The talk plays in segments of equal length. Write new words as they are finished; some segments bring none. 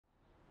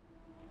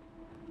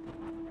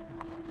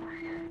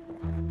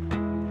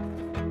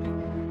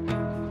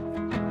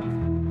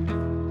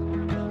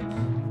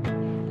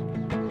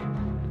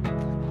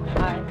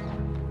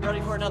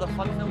another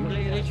fun film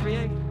related to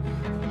HVA.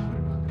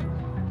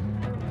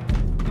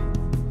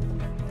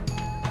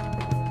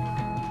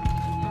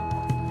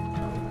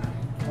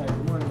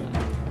 Good morning.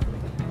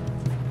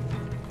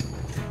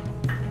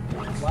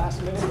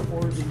 Last minute before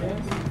we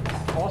begin,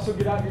 also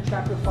get out your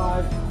Chapter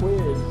 5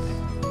 quiz.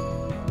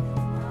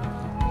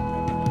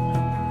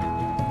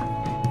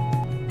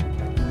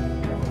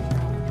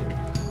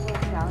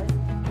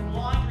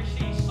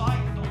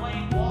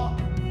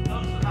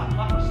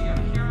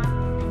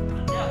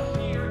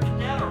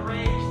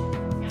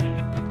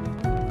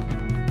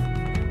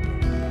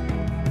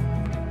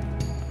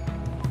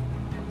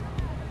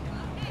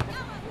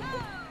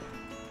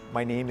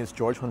 My name is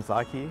George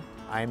Hunzaki.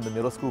 I am the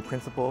middle school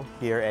principal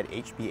here at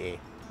HBA.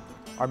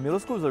 Our middle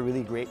school is a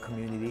really great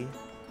community.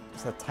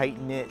 It's a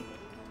tight-knit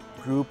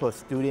group of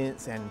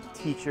students and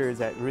teachers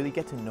that really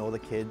get to know the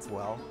kids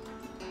well.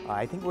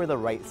 I think we're the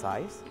right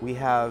size. We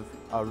have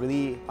a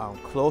really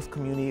close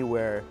community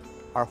where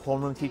our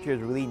homeroom teachers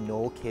really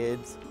know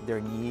kids,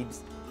 their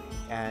needs,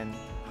 and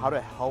how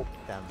to help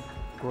them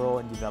grow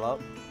and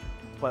develop.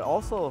 But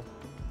also,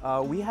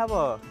 we have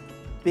a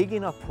big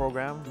enough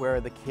program where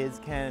the kids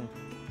can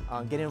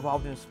get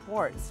involved in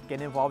sports,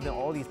 get involved in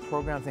all these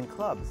programs and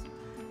clubs.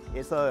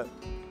 It's a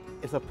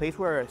place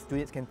where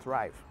students can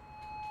thrive.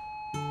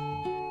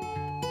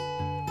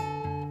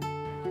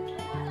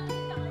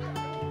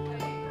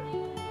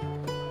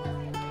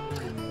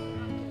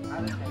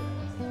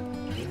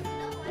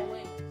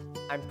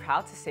 I'm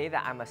proud to say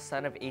that I'm a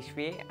son of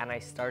HVA and I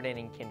started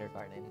in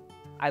kindergarten.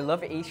 I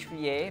love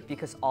HVA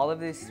because all of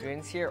the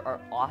students here are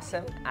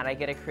awesome and I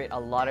get to create a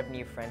lot of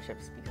new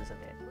friendships because of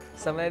it.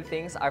 Some of the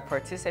things I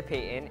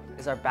participate in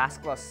is our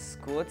basketball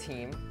school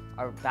team,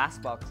 our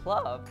basketball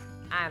club,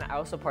 and I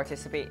also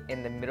participate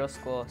in the middle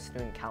school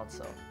student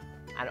council.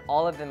 And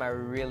all of them are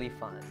really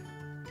fun.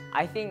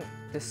 I think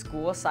the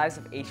school size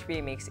of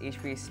HVA makes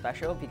HVA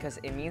special because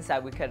it means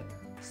that we could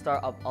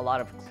start up a lot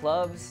of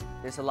clubs,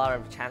 there's a lot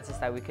of chances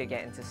that we could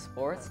get into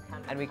sports,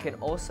 and we could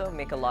also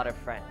make a lot of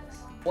friends.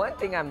 One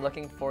thing I'm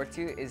looking forward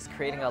to is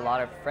creating a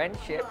lot of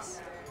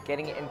friendships,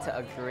 getting into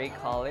a great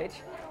college,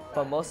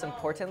 but most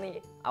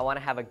importantly, I want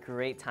to have a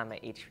great time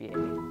at HVA.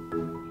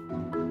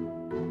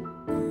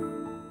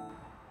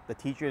 The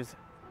teachers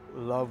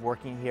love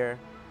working here,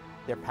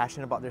 they're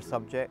passionate about their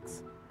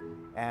subjects,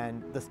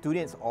 and the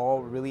students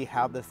all really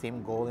have the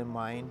same goal in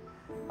mind,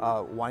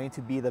 wanting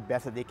to be the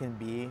best that they can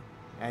be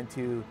and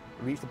to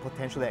reach the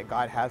potential that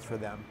God has for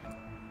them.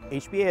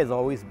 HBA has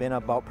always been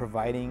about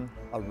providing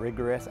a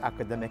rigorous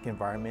academic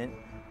environment,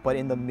 but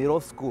in the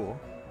middle school,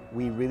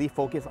 we really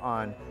focus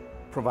on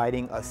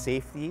providing a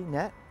safety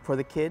net for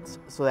the kids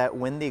so that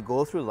when they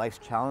go through life's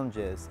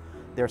challenges,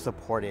 they're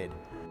supported.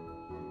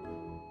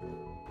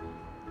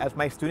 As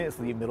my students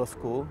leave middle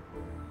school,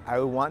 I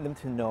would want them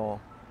to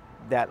know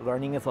that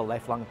learning is a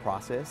lifelong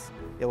process.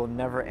 It will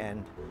never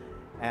end.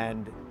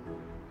 And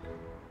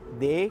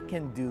they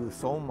can do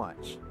so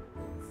much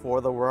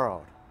for the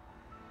world.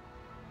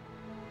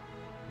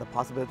 The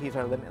possibilities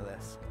are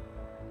limitless.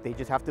 They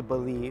just have to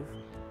believe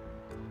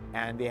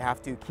and they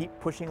have to keep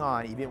pushing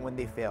on even when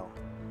they fail.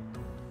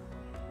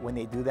 When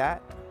they do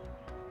that,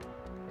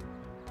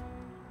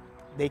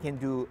 they can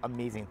do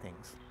amazing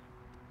things.